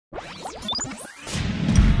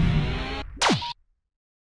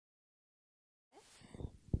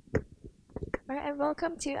All right, and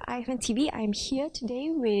welcome to IFN TV. I'm here today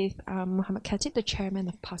with Mohammed Kateeb, the chairman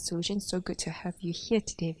of Past Solutions. So good to have you here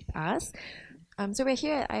today with us. So we're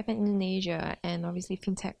here at IFN Indonesia, and obviously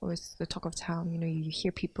fintech was the talk of town. You know, you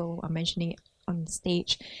hear people mentioning it on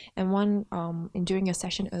stage, and and during your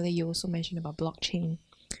session earlier, you also mentioned about blockchain.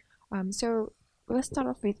 So let's start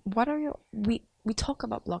off with we talk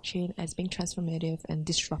about blockchain as being transformative and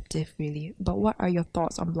disruptive, really. But what are your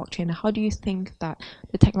thoughts on blockchain? How do you think that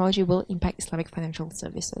the technology will impact Islamic financial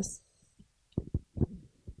services?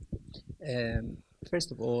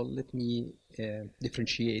 First of all, let me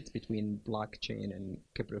differentiate between blockchain and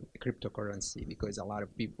cryptocurrency, because a lot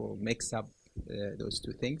of people mix up those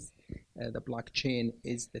two things. The blockchain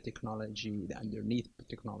is the technology, the underneath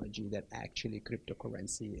technology that actually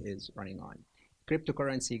cryptocurrency is running on.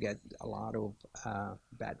 Cryptocurrency got a lot of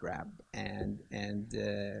bad rap, and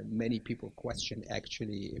many people question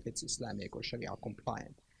actually if it's Islamic or Sharia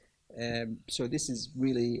compliant. So this is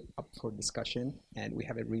really up for discussion, and we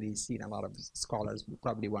haven't really seen a lot of scholars,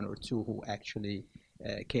 probably one or two, who actually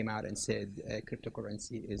came out and said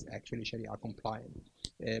cryptocurrency is actually Sharia compliant.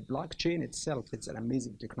 Blockchain itself, it's an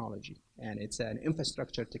amazing technology, and it's an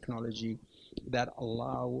infrastructure technology that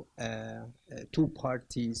allow two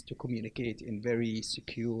parties to communicate in very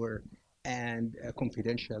secure and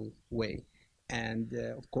confidential way. And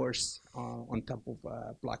of course, on top of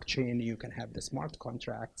blockchain, you can have the smart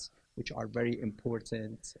contracts, which are very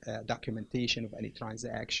important documentation of any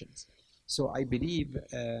transactions. So I believe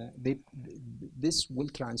this will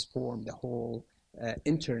transform the whole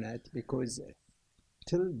internet, because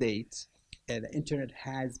till date, the internet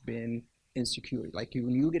has been insecure. Like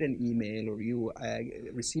when you get an email or you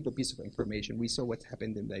receive a piece of information, we saw what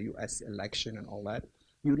happened in the US election and all that,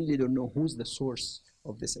 you really don't know who's the source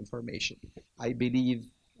of this information. I believe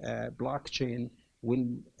blockchain will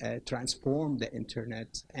transform the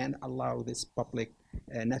internet and allow this public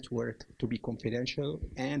network to be confidential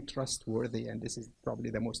and trustworthy, and this is probably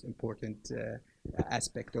the most important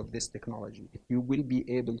aspect of this technology. You will be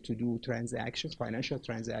able to do transactions, financial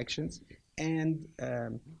transactions, and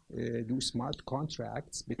do smart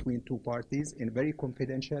contracts between two parties in very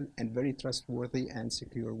confidential and very trustworthy and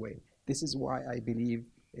secure way. This is why I believe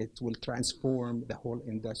it will transform the whole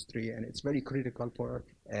industry, and it's very critical for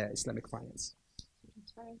Islamic finance.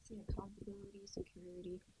 Transparency, accountability,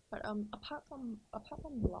 security. But apart from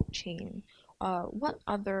blockchain, what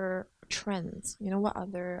other trends? You know, what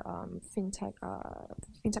other fintech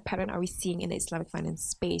pattern are we seeing in the Islamic finance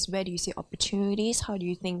space? Where do you see opportunities? How do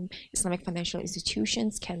you think Islamic financial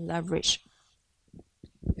institutions can leverage?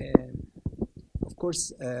 Of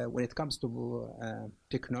course, when it comes to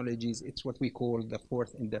technologies, it's what we call the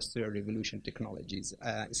fourth industrial revolution technologies.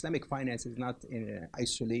 Islamic finance is not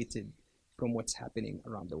isolated from what's happening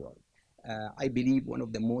around the world. I believe one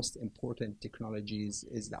of the most important technologies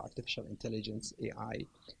is the artificial intelligence, AI.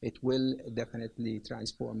 It will definitely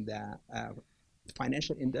transform the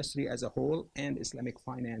financial industry as a whole, and Islamic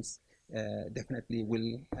finance definitely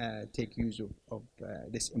will take use of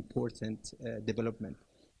this important development.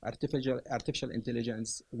 Artificial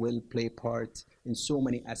intelligence will play part in so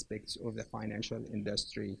many aspects of the financial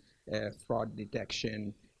industry: fraud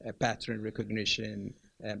detection, pattern recognition,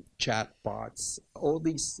 chatbots, all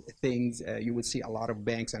these things. You will see a lot of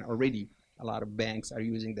banks, and already a lot of banks are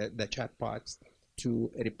using the chatbots to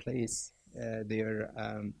replace their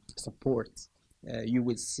support. You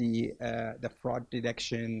will see the fraud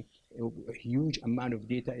detection. A huge amount of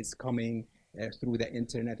data is coming through the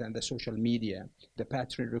internet and the social media. The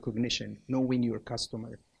pattern recognition, knowing your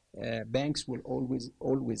customer. Banks will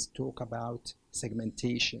always talk about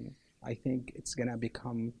segmentation. I think it's gonna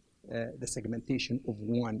become the segmentation of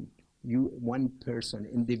one person,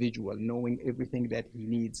 individual, knowing everything that he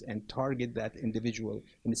needs and target that individual,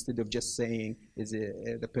 instead of just saying, is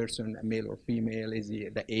the person a male or female, is he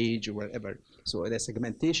the age or whatever. So the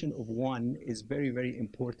segmentation of one is very, very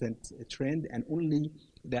important trend, and only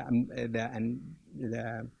the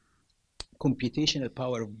computational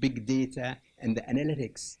power of big data and the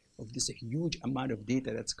analytics of this huge amount of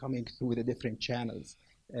data that's coming through the different channels.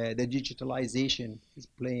 The digitalization is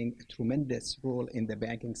playing a tremendous role in the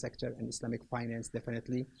banking sector and Islamic finance,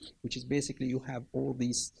 definitely, which is basically you have all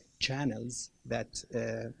these channels that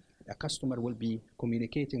a customer will be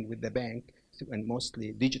communicating with the bank, and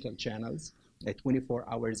mostly digital channels, 24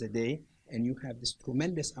 hours a day, and you have this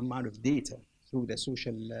tremendous amount of data through the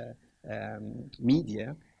social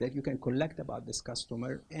media that you can collect about this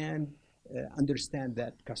customer and understand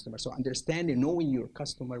that customer. So understanding, knowing your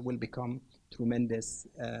customer will become tremendous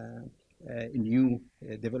new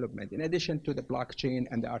development. In addition to the blockchain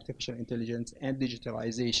and the artificial intelligence and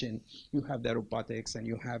digitalization, you have the robotics and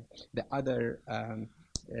you have the other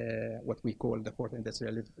what we call the fourth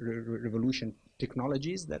industrial revolution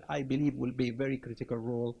technologies that I believe will be a very critical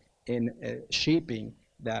role in shaping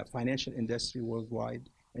the financial industry worldwide,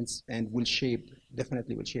 and will shape,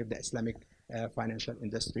 definitely will shape the Islamic financial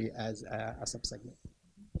industry as a subsegment.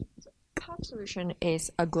 Path Solution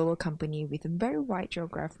is a global company with a very wide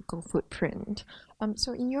geographical footprint.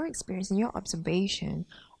 So in your experience, in your observation,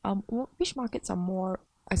 which markets are more,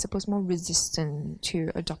 I suppose, more resistant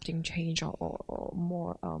to adopting change, or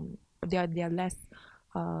more, they are less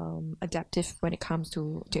adaptive when it comes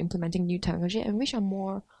to implementing new technology, and which are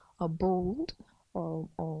more bold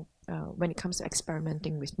or when it comes to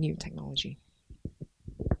experimenting with new technology?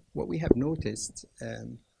 What we have noticed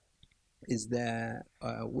is the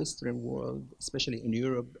Western world, especially in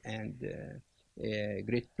Europe and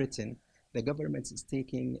Great Britain, the government is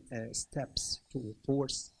taking steps to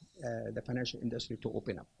force the financial industry to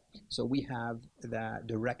open up. So we have the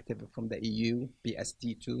directive from the EU,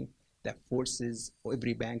 PSD2, that forces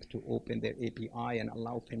every bank to open their API and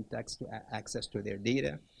allow fintechs to access to their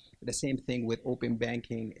data. The same thing with open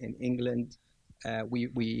banking in England.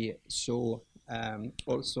 We saw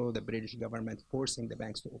also the British government forcing the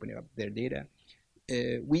banks to open up their data.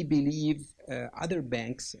 We believe other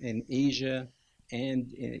banks in Asia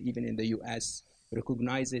and even in the US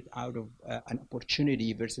recognize it out of an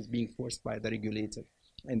opportunity versus being forced by the regulator.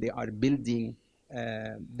 And they are building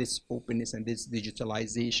this openness and this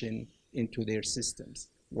digitalization into their systems.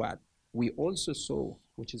 What we also saw,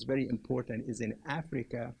 which is very important, is in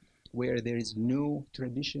Africa, where there is no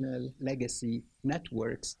traditional legacy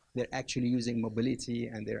networks, they're actually using mobility,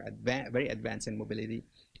 and they're very advanced in mobility.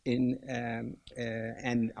 And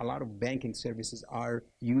a lot of banking services are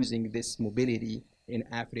using this mobility in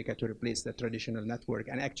Africa to replace the traditional network,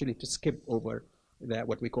 and actually to skip over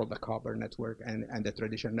what we call the copper network and the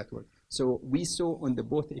traditional network. So we saw on the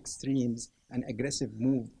both extremes an aggressive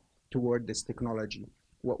move toward this technology.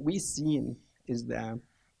 What we've seen is the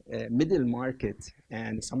middle market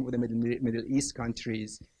and some of the Middle East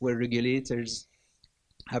countries where regulators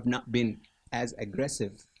have not been as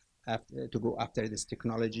aggressive to go after this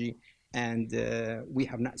technology, and we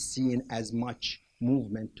have not seen as much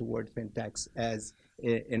movement toward fintechs as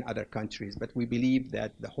in other countries. But we believe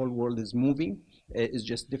that the whole world is moving, it's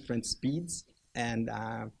just different speeds, and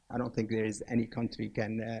I don't think there is any country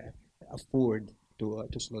can afford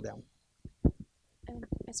to slow down.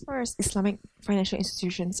 As far as Islamic financial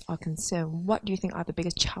institutions are concerned, what do you think are the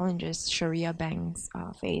biggest challenges Sharia banks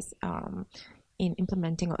face in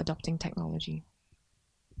implementing or adopting technology?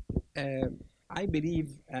 I believe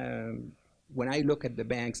when I look at the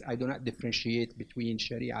banks, I do not differentiate between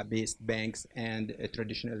Sharia-based banks and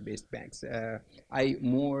traditional-based banks. I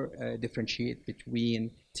more differentiate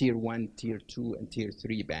between Tier 1, Tier 2, and Tier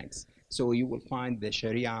 3 banks. So you will find the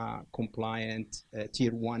Sharia-compliant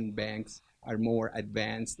Tier 1 banks are more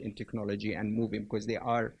advanced in technology and moving, because they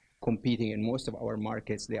are competing in most of our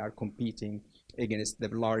markets. They are competing against the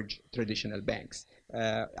large traditional banks.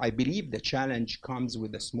 I believe the challenge comes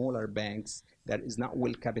with the smaller banks that is not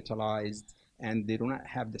well capitalized, and they do not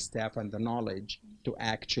have the staff and the knowledge to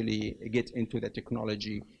actually get into the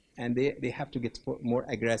technology. And they have to get more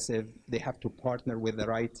aggressive. They have to partner with the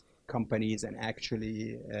right companies and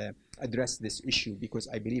actually address this issue, because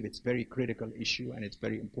I believe it's a very critical issue, and it's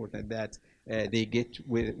very important that they get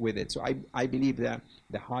with it. So I believe that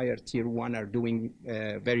the higher Tier 1 are doing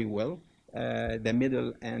very well. The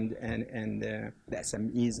middle and the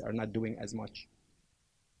SMEs are not doing as much.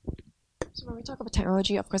 So when we talk about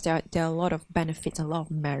technology, of course, there are a lot of benefits, a lot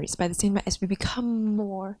of merits. But at the same time, as we become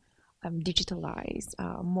more digitalized,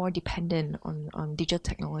 more dependent on digital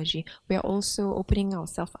technology, we are also opening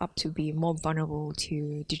ourselves up to be more vulnerable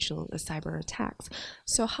to digital cyber attacks.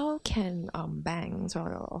 So how can banks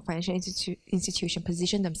or financial institutions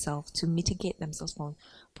position themselves to mitigate themselves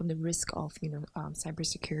from the risk of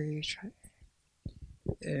cybersecurity threats?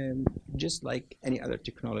 Just like any other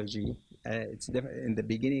technology, it's in the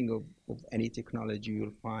beginning of any technology,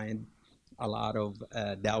 you'll find a lot of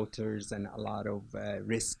doubters and a lot of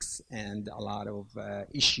risks and a lot of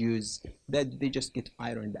issues that they just get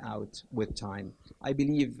ironed out with time. I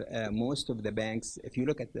believe most of the banks, if you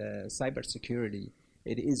look at the cybersecurity,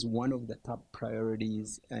 it is one of the top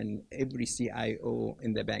priorities, and every CIO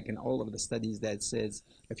in the bank and all of the studies that says,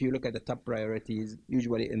 if you look at the top priorities,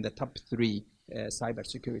 usually in the top 3,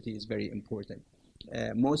 cybersecurity is very important.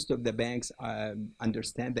 Most of the banks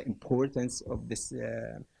understand the importance of this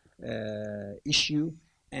issue,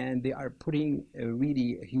 and they are putting a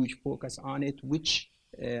really huge focus on it, which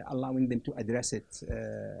allowing them to address it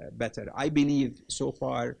better. I believe so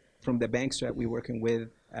far from the banks that we're working with,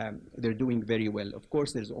 they're doing very well. Of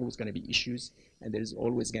course, there's always going to be issues and there's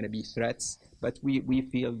always going to be threats, but we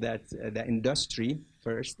feel that the industry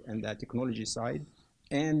first and the technology side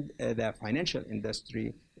and the financial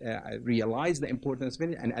industry realize the importance of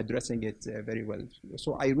it and addressing it very well.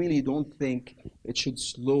 So I really don't think it should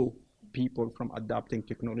slow people from adopting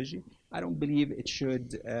technology. I don't believe it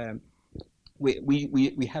should.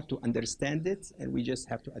 We have to understand it and we just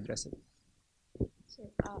have to address it. So,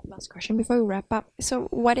 last question before we wrap up. So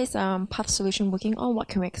what is Path Solution working on? What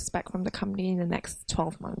can we expect from the company in the next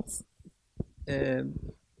 12 months?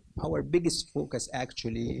 Our biggest focus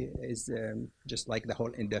actually is, just like the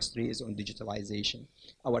whole industry, is on digitalization.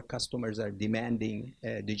 Our customers are demanding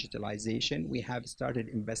digitalization. We have started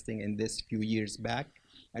investing in this few years back,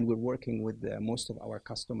 and we're working with most of our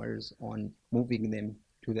customers on moving them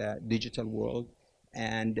to the digital world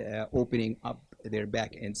and opening up their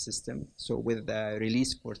back-end system. So with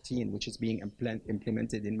release 14, which is being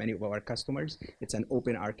implemented in many of our customers, it's an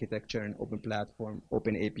open architecture, an open platform,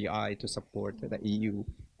 open API to support the EU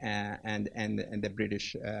and the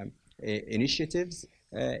British initiatives.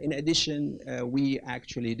 In addition, we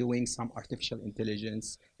actually doing some artificial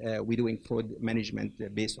intelligence. We're doing fraud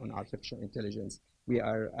management based on artificial intelligence. We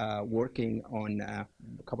are working on a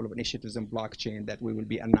couple of initiatives in blockchain that we will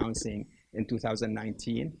be announcing in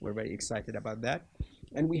 2019. We're very excited about that.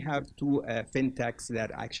 And we have two fintechs that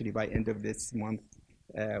actually by end of this month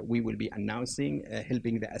we will be announcing,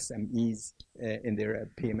 helping the SMEs in their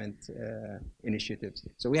payment initiatives.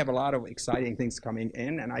 So we have a lot of exciting things coming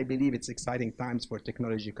in, and I believe it's exciting times for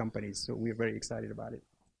technology companies. So we're very excited about it.